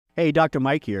Hey, Dr.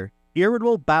 Mike here.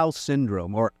 Irritable Bowel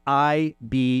Syndrome, or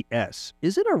IBS.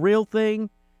 Is it a real thing?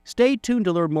 Stay tuned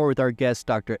to learn more with our guest,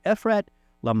 Dr. Efrat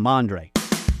LaMandre.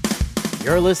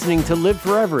 You're listening to Live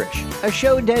Foreverish, a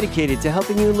show dedicated to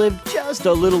helping you live just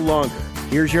a little longer.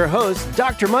 Here's your hosts,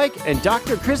 Dr. Mike and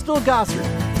Dr. Crystal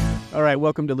Gossard. All right,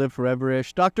 welcome to Live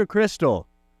Foreverish. Dr. Crystal,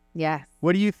 Yes,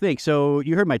 what do you think? So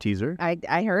you heard my teaser,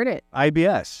 I heard it.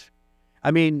 IBS.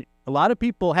 I mean, a lot of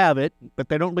people have it, but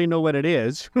they don't really know what it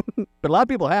is. But a lot of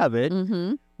people have it.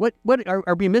 Mm-hmm. What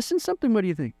are we missing something? What do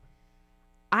you think?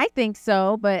 I think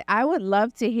so, but I would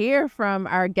love to hear from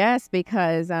our guest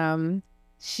because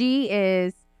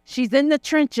she's in the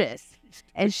trenches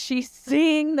and she's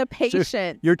seeing the patient.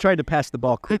 So you're trying to pass the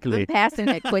ball quickly. Passing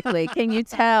it quickly. Can you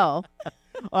tell?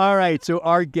 All right, so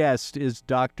our guest is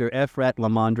Dr. Efrat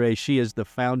LaMandre. She is the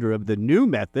founder of the new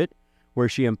method where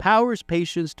she empowers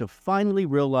patients to finally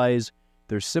realize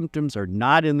their symptoms are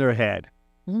not in their head.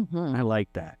 Mm-hmm. I like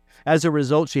that. As a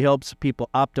result, she helps people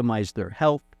optimize their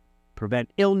health, prevent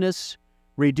illness,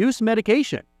 reduce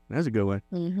medication, that's a good one,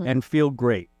 Mm-hmm. and feel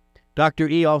great. Dr.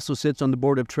 E also sits on the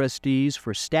Board of Trustees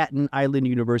for Staten Island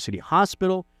University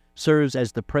Hospital, serves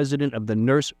as the president of the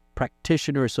Nurse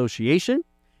Practitioner Association.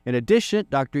 In addition,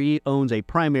 Dr. E owns a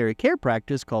primary care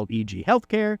practice called EG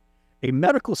Healthcare, a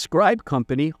medical scribe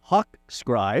company,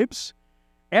 HawkScribes,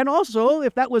 and also,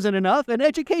 if that wasn't enough, an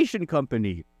education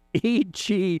company,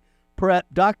 EG Prep.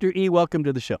 Dr. E, welcome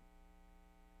to the show.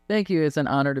 Thank you. It's an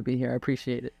honor to be here. I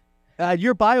appreciate it.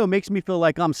 Your bio makes me feel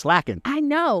like I'm slacking. I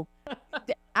know.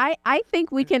 I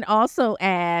think we can also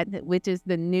add, which is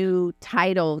the new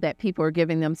title that people are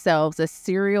giving themselves, a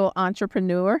serial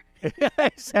entrepreneur. Yeah,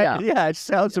 it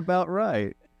sounds about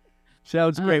right.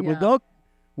 Sounds great. Yeah. Well,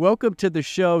 welcome to the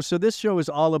show. So this show is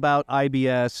all about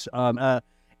IBS.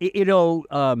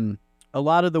 A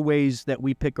lot of the ways that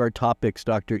we pick our topics,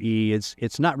 Dr. E,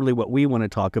 it's not really what we want to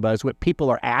talk about. It's what people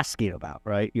are asking about,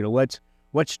 right? You know,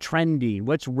 what's trending,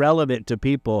 what's relevant to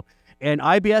people. And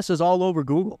IBS is all over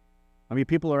Google. I mean,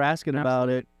 people are asking about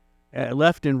it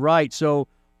left and right. So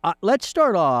let's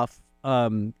start off,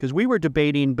 because we were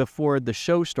debating before the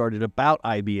show started about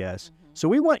IBS. Mm-hmm. So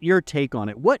we want your take on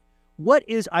it. What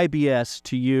is IBS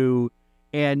to you?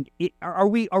 And are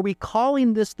we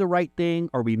calling this the right thing?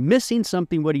 Are we missing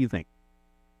something? What do you think?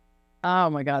 Oh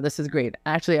my God, this is great.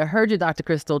 Actually, I heard you, Dr.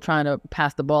 Crystal, trying to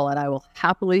pass the ball, and I will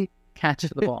happily catch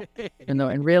the ball. You know,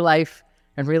 in real life,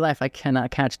 I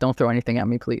cannot catch. Don't throw anything at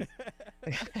me, please.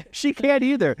 She can't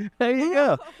either. There you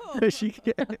go. She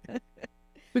can't.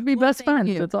 We'd be best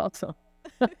friends. That's awesome.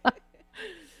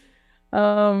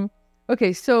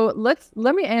 Okay, so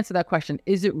let me answer that question.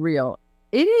 Is it real?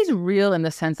 It is real in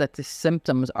the sense that the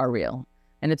symptoms are real.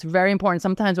 And it's very important.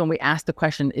 Sometimes when we ask the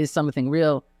question, is something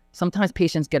real? Sometimes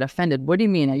patients get offended. What do you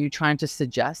mean? Are you trying to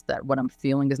suggest that what I'm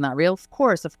feeling is not real? Of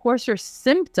course your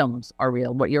symptoms are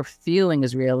real. What you're feeling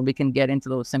is real. And we can get into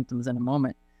those symptoms in a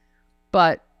moment.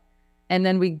 And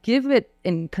then we give it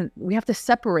we have to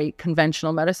separate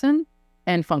conventional medicine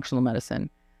and functional medicine.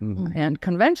 Mm-hmm. And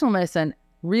conventional medicine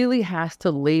really has to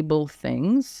label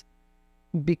things,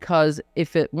 because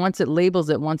once it labels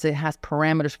it, once it has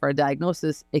parameters for a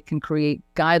diagnosis, it can create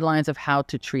guidelines of how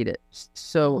to treat it.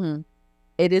 So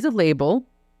It is a label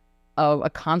of a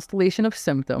constellation of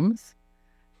symptoms,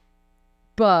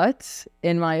 but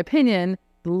in my opinion,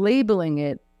 labeling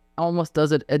it almost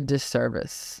does it a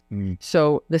disservice.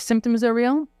 So the symptoms are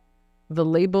real. The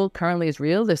label currently is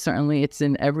real. It's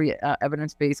in every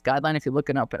evidence-based guideline if you look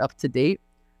it up to date.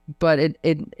 But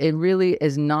it really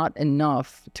is not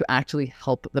enough to actually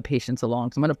help the patients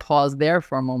along. So I'm going to pause there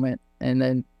for a moment and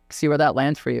then see where that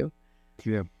lands for you.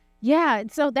 Yeah. Yeah,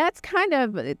 so that's kind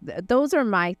of, those are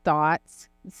my thoughts.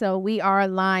 So we are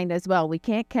aligned as well. We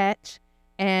can't catch,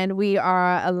 and we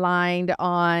are aligned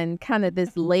on kind of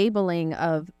this labeling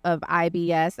of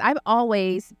IBS. I've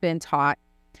always been taught,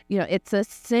 it's a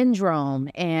syndrome,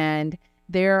 and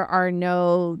there are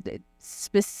no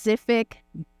specific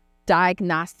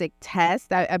diagnostic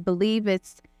tests. I believe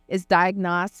it's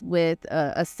diagnosed with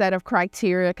a set of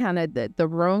criteria, kind of the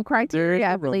Rome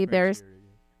criteria. I believe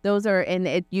those are,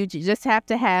 and you just have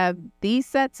to have these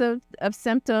sets of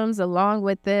symptoms along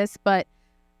with this. But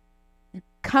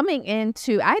coming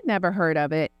into, I'd never heard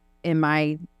of it in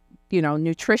my,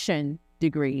 nutrition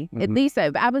degree. Mm-hmm. At least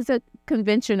I was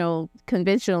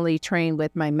conventionally trained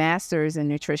with my master's in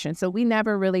nutrition. So we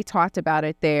never really talked about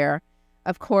it there.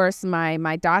 Of course,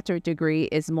 my doctorate degree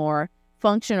is more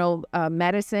functional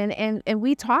medicine, and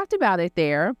we talked about it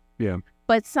there. Yeah.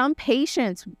 But some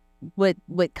patients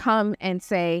would come and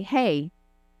say, hey,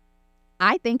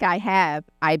 I think I have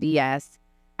IBS.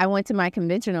 I went to my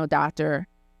conventional doctor.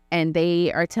 and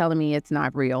they are telling me it's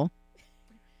not real.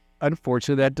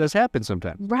 Unfortunately, that does happen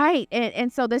sometimes. Right.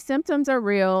 And so the symptoms are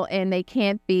real, and they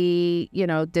can't be,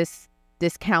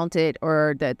 discounted,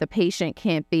 or the patient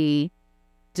can't be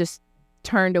just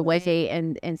turned away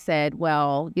and said,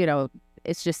 well,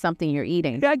 it's just something you're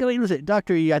eating. Yeah, listen,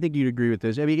 Dr. E, I think you'd agree with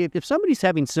this. I mean, if somebody's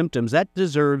having symptoms, that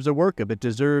deserves a workup. It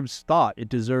deserves thought. It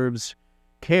deserves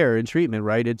care and treatment,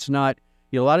 right? It's not,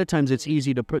 a lot of times it's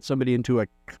easy to put somebody into a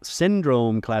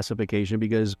syndrome classification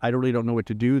because I really don't know what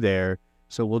to do there.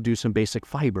 So we'll do some basic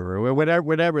fiber or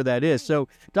whatever that is. So,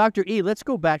 Dr. E, let's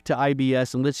go back to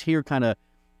IBS and let's hear kind of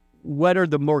what are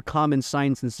the more common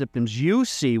signs and symptoms you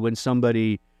see when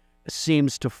somebody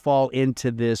seems to fall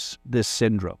into this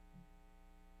syndrome.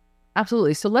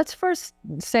 Absolutely. So let's first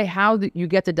say how you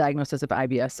get the diagnosis of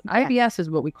IBS. Yeah. IBS is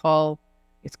what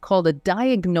it's called a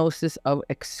diagnosis of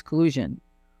exclusion,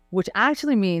 which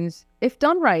actually means if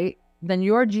done right, then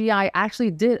your GI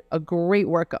actually did a great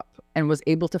workup and was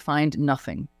able to find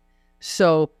nothing.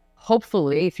 So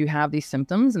hopefully if you have these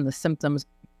symptoms and the symptoms,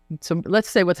 so let's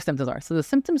say what the symptoms are. So the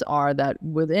symptoms are that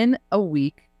within a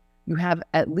week, you have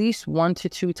at least 1 to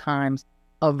 2 times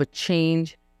of a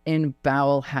change in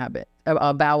bowel habit,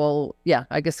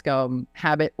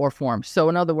 habit or form. So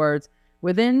in other words,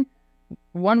 within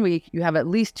 1 week, you have at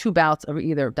least 2 bouts of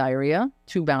either diarrhea,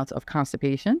 2 bouts of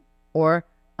constipation, or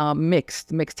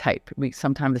mixed type.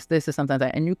 Sometimes it's this, sometimes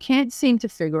that, and you can't seem to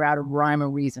figure out a rhyme or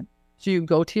reason. So you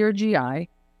go to your GI,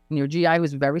 and your GI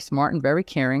who's very smart and very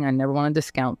caring. I never want to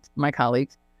discount my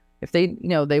colleagues. If they,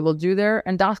 they will do their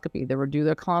endoscopy, they will do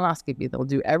their colonoscopy, they'll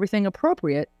do everything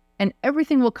appropriate, and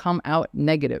everything will come out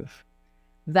negative.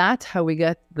 That's how we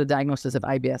get the diagnosis of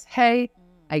IBS. Hey,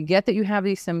 I get that you have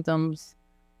these symptoms,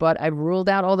 but I've ruled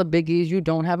out all the biggies. You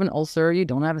don't have an ulcer, you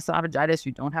don't have esophagitis,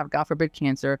 you don't have, God forbid,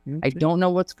 cancer. I don't know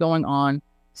what's going on.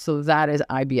 So that is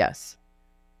IBS.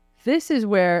 This is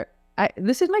where,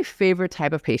 this is my favorite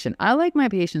type of patient. I like my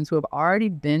patients who have already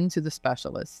been to the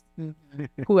specialist,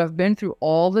 who have been through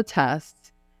all the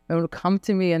tests, and will come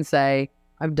to me and say,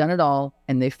 I've done it all,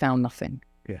 and they found nothing.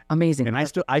 Yeah. Amazing. And I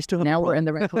still have now we're in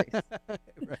the right place.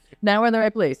 Right. Now we're in the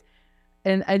right place.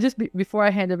 And I just, before I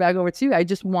hand it back over to you, I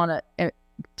just want to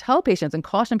tell patients and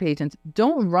caution patients,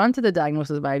 don't run to the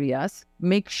diagnosis of IBS.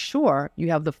 Make sure you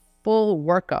have the full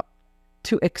workup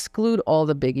to exclude all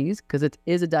the biggies, because it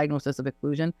is a diagnosis of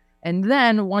exclusion. And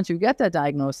then once you get that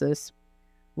diagnosis,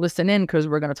 listen in, because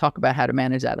we're going to talk about how to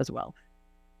manage that as well.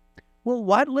 Well,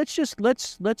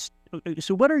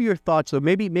 so what are your thoughts, though?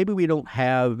 Maybe we don't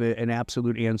have an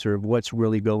absolute answer of what's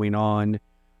really going on.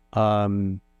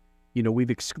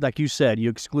 Like you said, you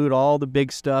exclude all the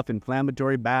big stuff,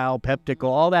 inflammatory bowel, peptic,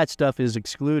 all that stuff is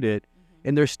excluded,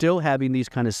 and they're still having these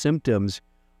kind of symptoms.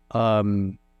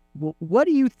 What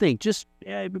do you think? Just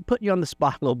put you on the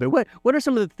spot a little bit. What are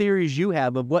some of the theories you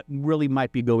have of what really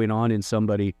might be going on in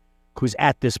somebody who's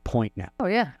at this point now? Oh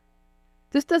yeah,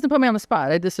 this doesn't put me on the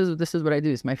spot. This is what I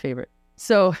do. It's my favorite.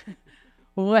 So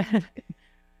what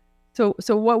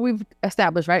we've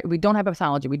established, right? We don't have a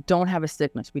pathology. We don't have a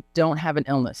sickness. We don't have an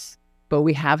illness, but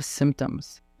we have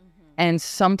symptoms. And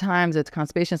sometimes it's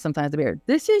constipation, sometimes the beer.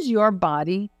 This is your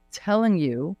body telling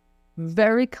you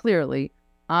very clearly,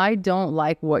 I don't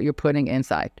like what you're putting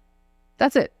inside.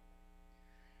 That's it.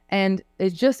 And it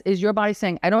just is your body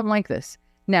saying, I don't like this.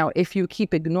 Now, if you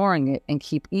keep ignoring it and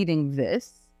keep eating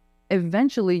this,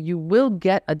 eventually you will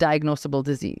get a diagnosable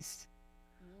disease.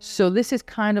 So this is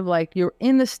kind of like you're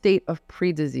in the state of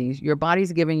pre-disease. Your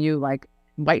body's giving you like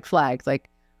white flags. Like,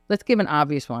 let's give an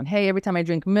obvious one. Hey, every time I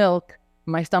drink milk,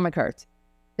 my stomach hurts.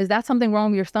 Is that something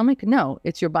wrong with your stomach? No,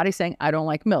 it's your body saying, I don't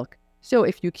like milk. So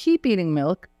if you keep eating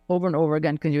milk over and over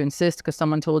again because you insist because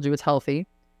someone told you it's healthy,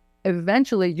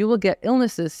 eventually you will get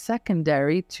illnesses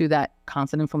secondary to that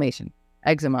constant inflammation,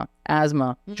 eczema,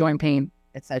 asthma, joint pain,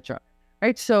 etc.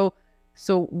 Right? So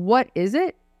what is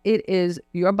it? It is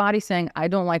your body saying, I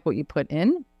don't like what you put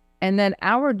in. And then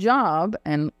our job,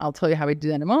 and I'll tell you how we do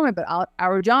that in a moment, but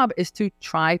our job is to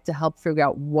try to help figure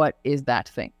out what is that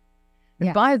thing. And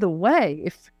Yes. by the way,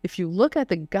 if you look at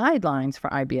the guidelines for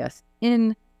IBS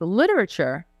in the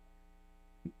literature,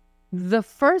 the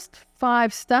first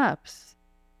 5 steps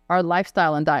are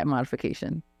lifestyle and diet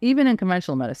modification, even in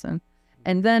conventional medicine.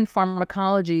 And then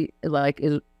pharmacology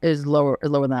is lower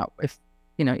than that if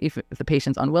the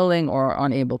patient's unwilling or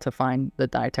unable to find the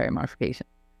dietary modification.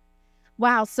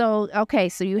 Wow. So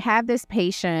you have this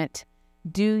patient.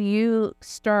 Do you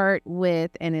start with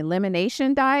an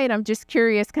elimination diet? I'm just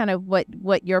curious kind of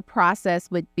what your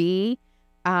process would be.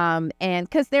 And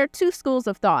because there are 2 schools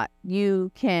of thought.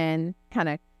 You can kind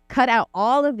of cut out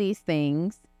all of these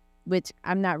things which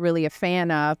I'm not really a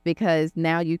fan of because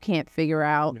now you can't figure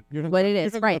out what it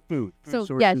is. Right. Food So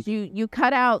sources. yes, you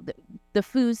cut out the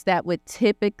foods that would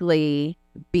typically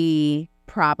be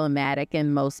problematic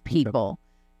in most people,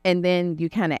 and then you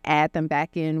kind of add them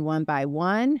back in one by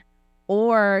one.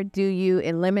 Or do you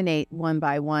eliminate one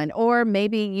by one? Or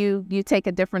maybe you take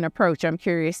a different approach. I'm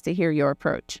curious to hear your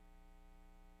approach.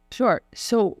 Sure.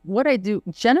 So what I do,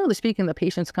 generally speaking, the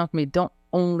patients come to me don't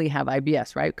only have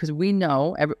IBS, right? Because we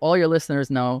know, all your listeners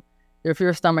know, if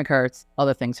your stomach hurts,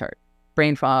 other things hurt.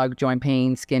 Brain fog, joint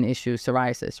pain, skin issues,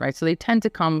 psoriasis, right? So they tend to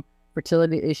come,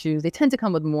 fertility issues, they tend to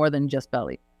come with more than just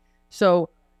belly. So,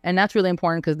 and that's really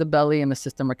important because the belly and the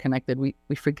system are connected. We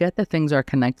forget that things are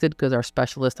connected because our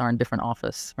specialists are in different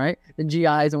office, right? The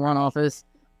GIs in one office,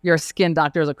 your skin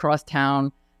doctors across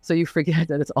town. So you forget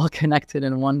that it's all connected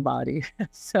in one body.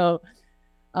 So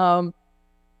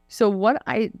what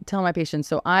I tell my patients,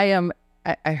 so I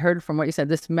heard from what you said,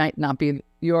 this might not be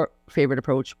your favorite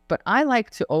approach, but I like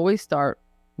to always start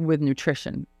with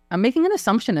nutrition. I'm making an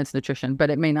assumption it's nutrition, but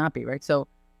it may not be, right? So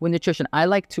with nutrition, I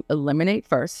like to eliminate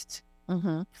first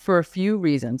for a few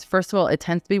reasons. First of all, it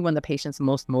tends to be when the patient's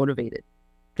most motivated.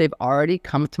 They've already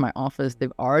come to my office.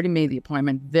 They've already made the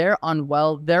appointment. They're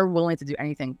unwell. They're willing to do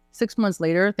anything. 6 months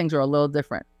later, things are a little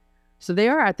different. So they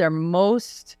are at their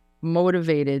most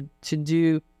motivated to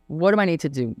do, what do I need to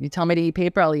do? You tell me to eat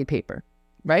paper, I'll eat paper,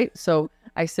 right? So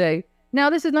I say, now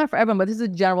this is not for everyone, but this is a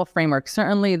general framework.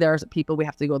 Certainly there's people we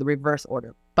have to go the reverse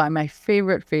order. But my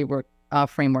favorite framework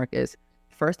is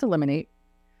first eliminate.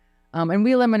 And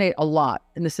we eliminate a lot.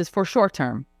 And this is for short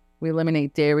term. We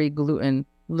eliminate dairy, gluten,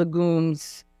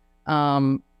 legumes,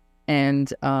 and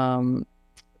the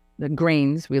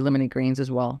grains. We eliminate grains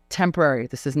as well. Temporary.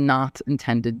 This is not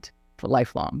intended for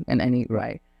lifelong in any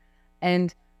way.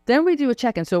 And then we do a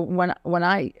check-in. So when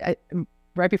I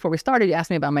right before we started, you asked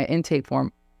me about my intake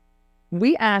form.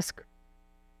 We ask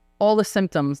all the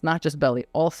symptoms, not just belly,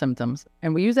 all symptoms.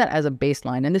 And we use that as a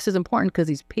baseline. And this is important because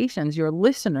these patients, your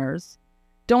listeners,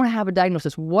 don't have a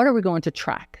diagnosis. What are we going to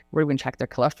track? We're going to check their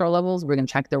cholesterol levels. We're going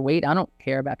to check their weight. I don't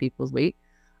care about people's weight.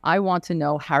 I want to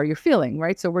know how you're feeling,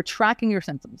 right? So we're tracking your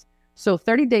symptoms. So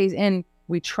 30 days in,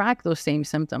 we track those same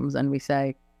symptoms and we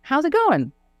say, how's it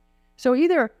going? So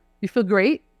either you feel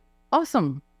great,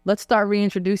 awesome. Let's start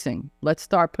reintroducing. Let's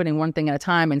start putting one thing at a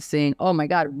time and seeing, oh my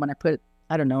God, when I put,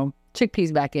 I don't know,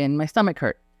 chickpeas back in, my stomach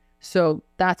hurt. So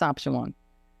that's option one.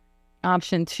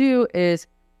 Option two is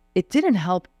it didn't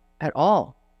help at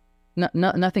all.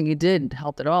 Nothing you did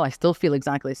helped at all. I still feel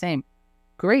exactly the same.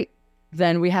 Great.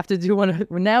 Then we have to do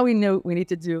now we know we need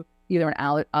to do either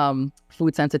an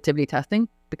food sensitivity testing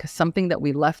because something that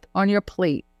we left on your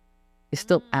plate is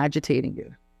still agitating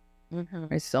you.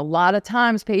 Right? So a lot of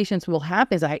times patients will have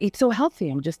this, I eat so healthy.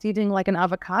 I'm just eating like an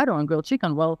avocado and grilled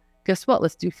chicken. Well, guess what?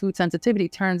 Let's do food sensitivity.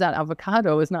 Turns out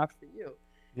avocado is not for you.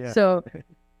 Yeah. So,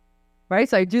 right.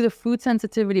 So I do the food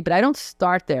sensitivity, but I don't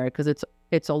start there because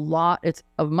it's a lot, it's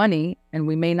of money and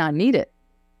we may not need it.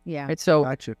 Yeah. Right? So,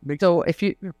 gotcha. So if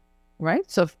you,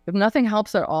 right. So if nothing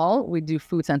helps at all, we do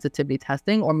food sensitivity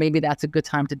testing, or maybe that's a good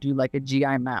time to do like a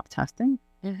GI map testing.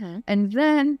 And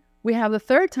then we have the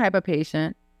third type of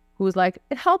patient who's like,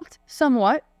 it helped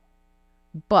somewhat,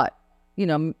 but, you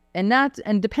know,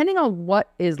 and depending on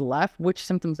what is left, which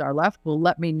symptoms are left, will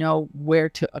let me know where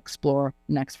to explore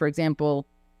next. For example,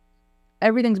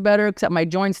 everything's better except my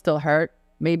joints still hurt.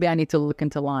 Maybe I need to look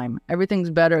into Lyme.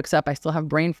 Everything's better except I still have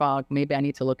brain fog. Maybe I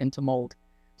need to look into mold.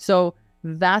 So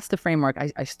that's the framework.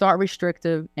 I start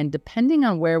restrictive, and depending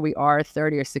on where we are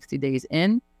 30 or 60 days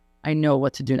in, I know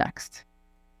what to do next.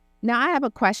 Now I have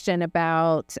a question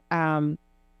about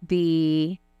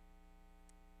the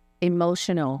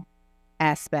emotional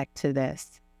aspect to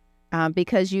this,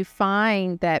 because you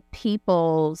find that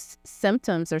people's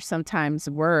symptoms are sometimes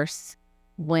worse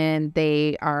when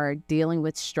they are dealing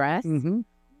with stress.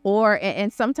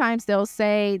 And sometimes they'll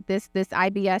say this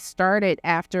IBS started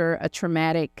after a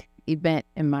traumatic event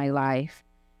in my life,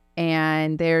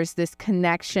 and there's this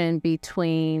connection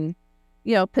between,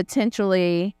 you know,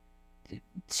 potentially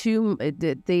to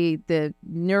the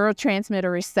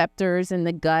neurotransmitter receptors in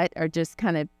the gut are just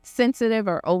kind of sensitive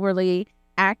or overly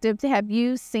active. Have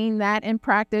you seen that in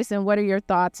practice, and what are your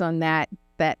thoughts on that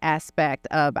aspect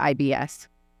of IBS?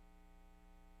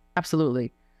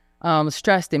 Absolutely.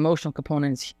 Stress, the emotional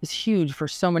component is huge for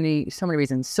so many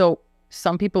reasons. So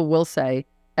some people will say,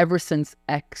 ever since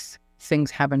X,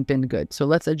 things haven't been good. So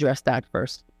let's address that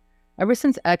first. Ever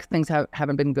since X, things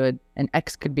haven't been good. And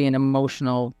X could be an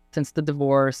emotional, since the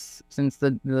divorce, since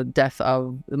the death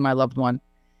of my loved one.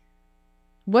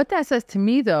 What that says to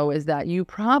me, though, is that you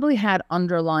probably had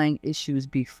underlying issues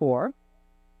before.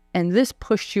 and this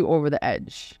pushed you over the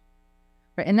edge.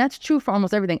 Right? And that's true for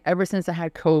almost everything. Ever since I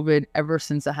had COVID, ever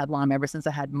since I had Lyme, ever since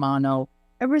I had mono,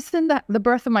 ever since the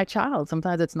birth of my child,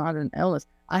 sometimes it's not an illness,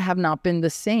 I have not been the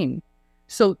same.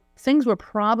 So things were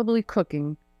probably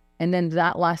cooking, and then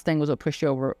that last thing was what pushed you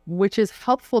over, which is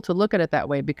helpful to look at it that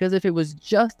way, because if it was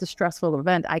just a stressful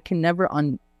event, I can never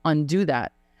undo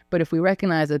that. But if we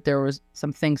recognize that there was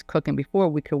some things cooking before,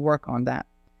 we could work on that.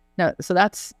 Now, so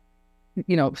that's,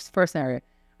 first area.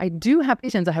 I do have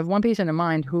patients. I have one patient in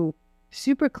mind who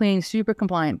super clean, super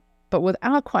compliant, but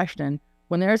without question,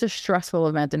 when there's a stressful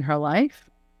event in her life,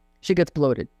 she gets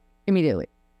bloated immediately.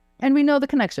 And we know the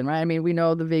connection, right? I mean, we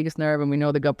know the vagus nerve and we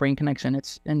know the gut-brain connection.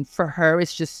 And for her,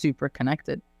 it's just super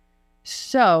connected.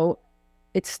 So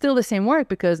it's still the same work,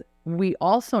 because we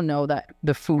also know that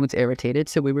the food's irritated,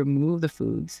 so we remove the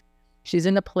foods. She's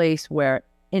in a place where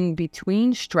in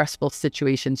between stressful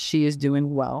situations, she is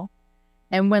doing well.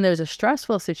 And when there's a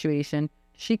stressful situation,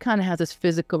 she kind of has this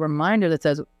physical reminder that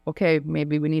says, okay,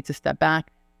 maybe we need to step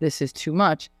back. This is too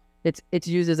much. It's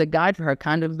used as a guide for her,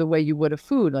 kind of the way you would a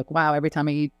food. Like, wow, every time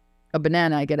I eat a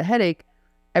banana, I get a headache.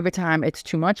 Every time it's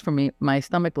too much for me, my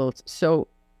stomach bloats. So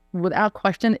without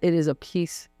question, it is a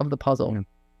piece of the puzzle.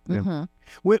 Yeah.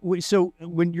 Mm-hmm. So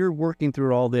when you're working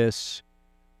through all this,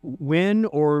 when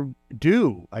or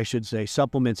do, I should say,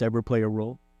 supplements ever play a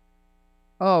role?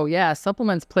 Oh, yeah.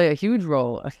 Supplements play a huge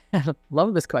role. I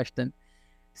love this question.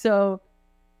 So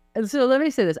let me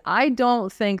say this. I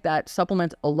don't think that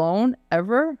supplements alone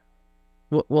ever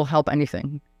will help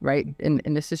anything, right? And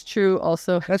this is true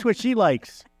also. That's what she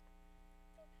likes.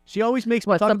 She always makes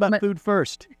me talk about food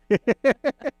first.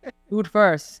 Food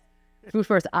first.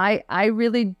 I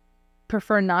really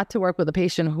prefer not to work with a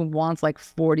patient who wants like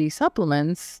 40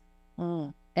 supplements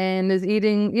and is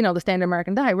eating, the standard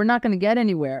American diet. We're not going to get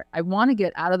anywhere. I want to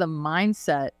get out of the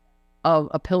mindset of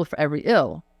a pill for every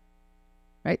ill.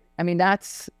 Right. I mean,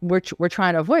 we're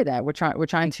trying to avoid that. We're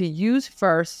trying to use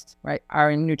first, right,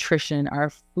 our nutrition,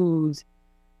 our foods.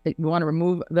 We want to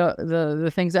remove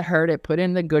the things that hurt it, put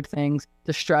in the good things,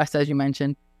 the stress, as you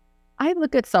mentioned. I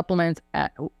look at supplements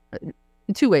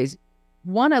in two ways.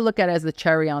 One, I look at it as the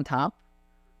cherry on top.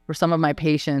 For some of my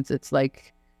patients, it's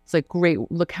like great.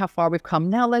 Look how far we've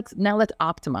come. Now let's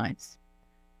optimize.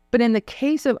 But in the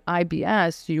case of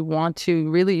IBS, you want to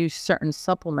really use certain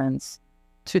supplements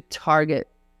to target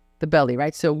the belly,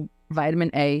 right? So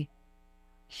vitamin A,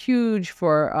 huge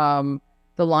for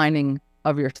the lining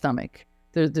of your stomach.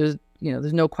 There's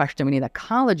no question we need that.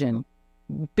 Collagen,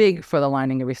 big for the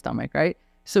lining of your stomach, right?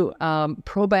 So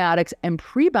probiotics and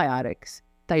prebiotics,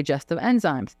 digestive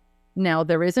enzymes. Now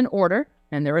there is an order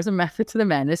and there is a method to the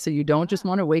madness. So you don't just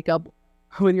want to wake up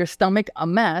with your stomach a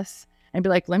mess and be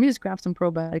like, let me just grab some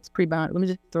probiotics, prebiotics, let me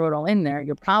just throw it all in there.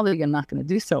 You're probably not going to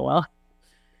do so well.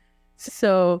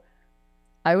 So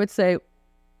I would say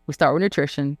we start with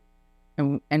nutrition,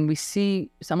 and we see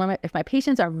if my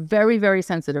patients are very, very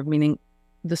sensitive, meaning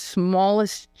the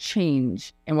smallest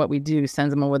change in what we do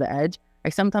sends them over the edge, I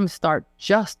sometimes start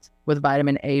just with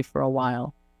vitamin A for a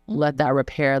while, let that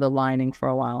repair the lining for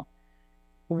a while.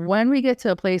 When we get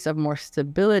to a place of more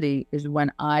stability is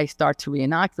when I start to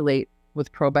reinoculate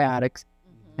with probiotics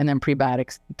and then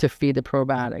prebiotics to feed the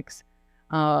probiotics.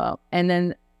 And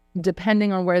then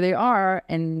depending on where they are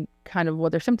and kind of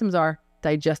what their symptoms are,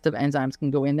 digestive enzymes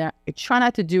can go in there. I try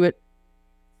not to do it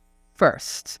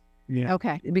first. Yeah.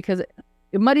 Okay. Because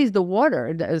it muddies the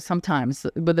water sometimes.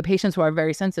 But the patients who are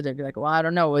very sensitive, you're like, well, I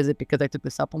don't know. Is it because I took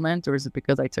the supplement or is it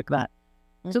because I took that?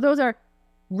 So those are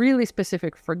really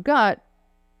specific for gut.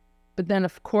 But then,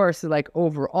 of course, like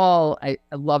overall, I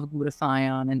love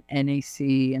glutathione and NAC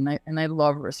and I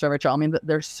love resveratrol. I mean,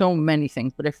 there's so many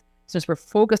things. But since we're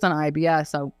focused on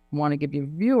IBS, I want to give you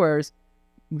viewers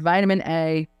vitamin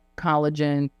A,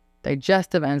 collagen,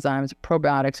 digestive enzymes,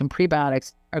 probiotics, and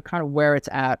prebiotics are kind of where it's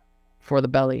at for the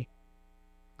belly.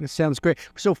 It sounds great.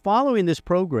 So following this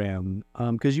program,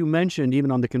 because you mentioned even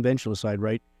on the conventional side,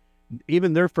 right,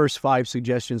 even their first 5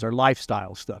 suggestions are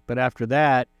lifestyle stuff. But after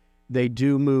that, they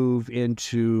do move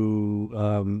into,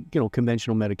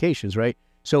 conventional medications, right?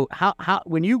 So how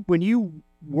when you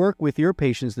work with your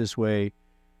patients this way,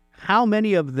 how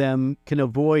many of them can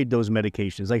avoid those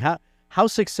medications? Like how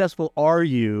successful are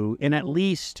you in at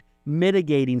least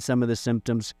mitigating some of the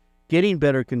symptoms, getting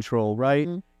better control, right?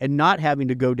 And not having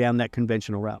to go down that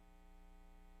conventional route?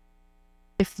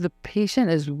 If the patient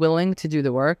is willing to do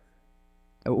the work,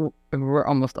 we're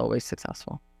almost always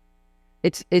successful.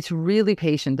 It's really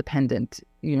patient dependent,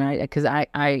 because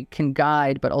I can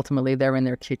guide, but ultimately they're in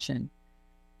their kitchen.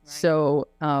 Right. So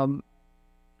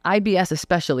IBS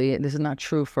especially, this is not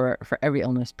true for every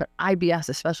illness, but IBS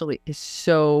especially is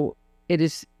so It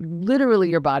is literally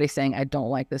your body saying, I don't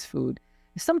like this food.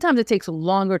 Sometimes it takes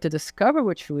longer to discover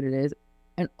which food it is.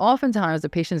 And oftentimes the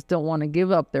patients don't want to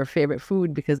give up their favorite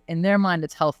food because in their mind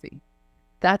it's healthy.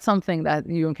 That's something that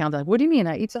you encounter. Like, what do you mean?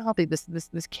 I eat so healthy. This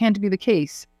can't be the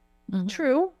case. Mhm.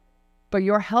 True, but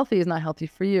your healthy is not healthy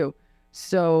for you.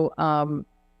 So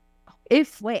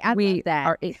if Wait, I we love that.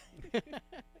 are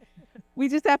We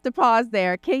just have to pause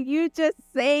there. Can you just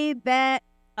say that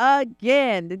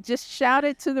again? Just shout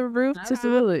it to the roof.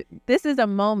 absolutely This is a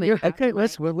moment. Okay,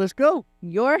 let's go.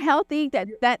 You're healthy.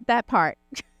 That part.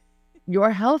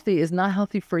 your healthy is not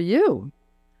healthy for you.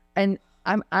 And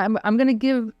I'm gonna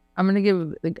give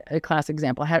a class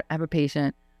example. I have a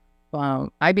patient.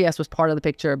 IBS was part of the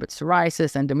picture, but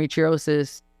psoriasis,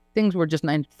 endometriosis, things were just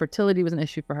fertility was an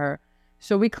issue for her.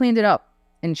 So we cleaned it up,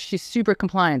 and she's super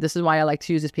compliant. This is why I like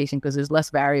to use this patient because there's less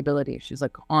variability. She's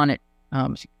like on it.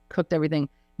 She cooked everything,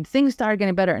 and things started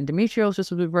getting better.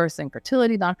 Endometriosis was reversing.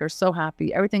 Fertility doctor so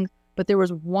happy. Everything, but there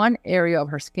was one area of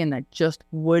her skin that just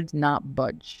would not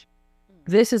budge.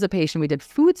 This is a patient we did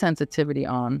food sensitivity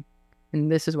on,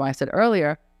 and this is why I said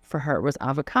earlier for her it was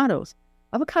avocados.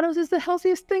 Avocados is the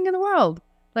healthiest thing in the world.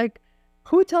 Like,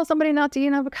 who tells somebody not to eat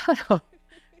an avocado?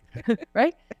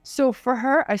 Right? So for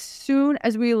her, as soon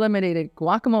as we eliminated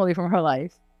guacamole from her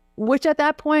life, which at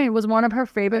that point was one of her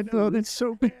favorite foods. That's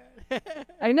so bad.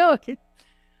 I know.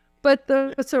 But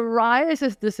the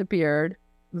psoriasis disappeared.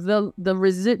 The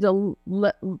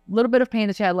little bit of pain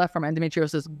that she had left from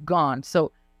endometriosis gone.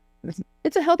 So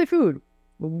it's a healthy food. It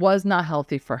was not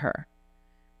healthy for her.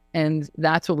 And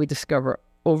that's what we discover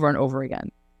over and over again.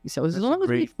 So as long as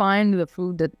we find the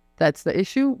food that's the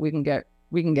issue, we can get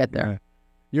there. Yeah.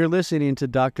 You're listening to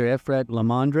Dr. Efrat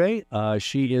LaMandre.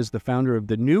 She is the founder of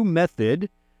the new method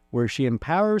where she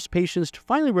empowers patients to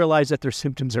finally realize that their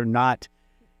symptoms are not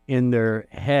in their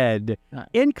head.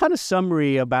 In kind of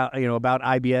summary about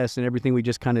IBS and everything we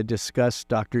just kind of discussed,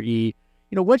 Dr. E,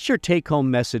 what's your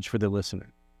take-home message for the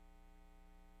listener?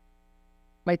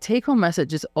 My take-home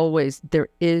message is always, there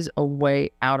is a way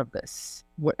out of this.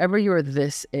 Whatever your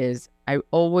this is, I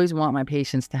always want my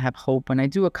patients to have hope. When I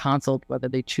do a consult, whether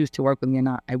they choose to work with me or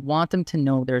not, I want them to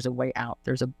know there's a way out.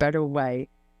 There's a better way.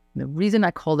 And the reason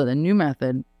I called it a new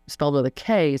method, spelled with a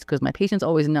K, is because my patients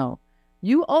always know.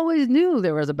 You always knew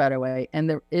there was a better way, and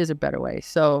there is a better way.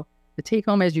 So the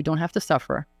take-home is you don't have to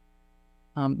suffer.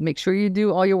 Make sure you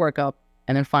do all your workup,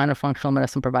 and then find a functional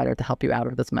medicine provider to help you out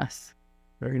of this mess.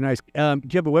 Very nice. Do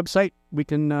you have a website we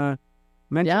can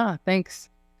mention? Yeah, thanks.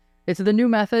 It's the new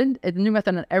method. It's the new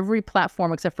method on every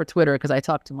platform except for Twitter because I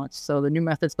talk too much. So the new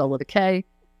method spelled with a K.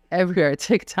 Everywhere,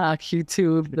 TikTok,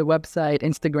 YouTube, the website,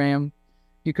 Instagram,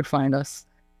 you could find us.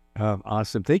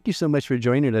 Awesome. Thank you so much for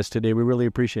joining us today. We really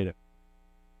appreciate it.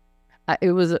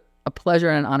 It was a pleasure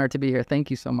and an honor to be here.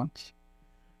 Thank you so much.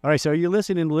 All right, so you're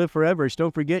listening to Live Foreverish.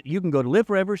 Don't forget, you can go to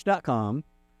liveforeverish.com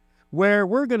where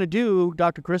we're going to do,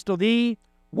 Dr. Crystal, the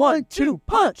 1-2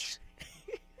 punch.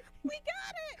 We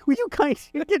got it.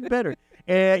 You get better.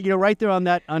 Right there on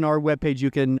our webpage,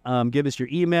 you can give us your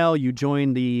email. You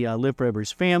join the Live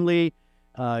Foreverish family.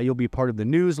 You'll be part of the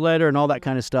newsletter and all that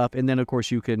kind of stuff. And then, of course,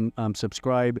 you can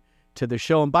subscribe to the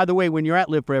show. And by the way, when you're at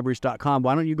liveforeverish.com,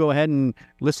 why don't you go ahead and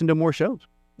listen to more shows?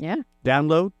 Yeah.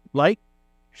 Download, like,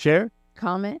 share,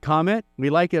 Comment. We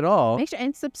like it all. Make sure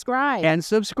and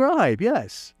subscribe.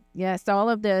 Yes. Yes, all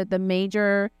of the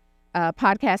major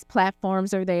podcast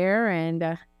platforms are there,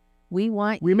 and we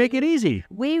make it easy.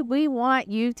 We want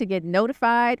you to get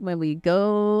notified when we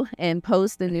go and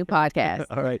post a new podcast.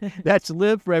 All right. That's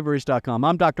liveforeverish.com.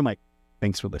 I'm Dr. Mike.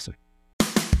 Thanks for listening.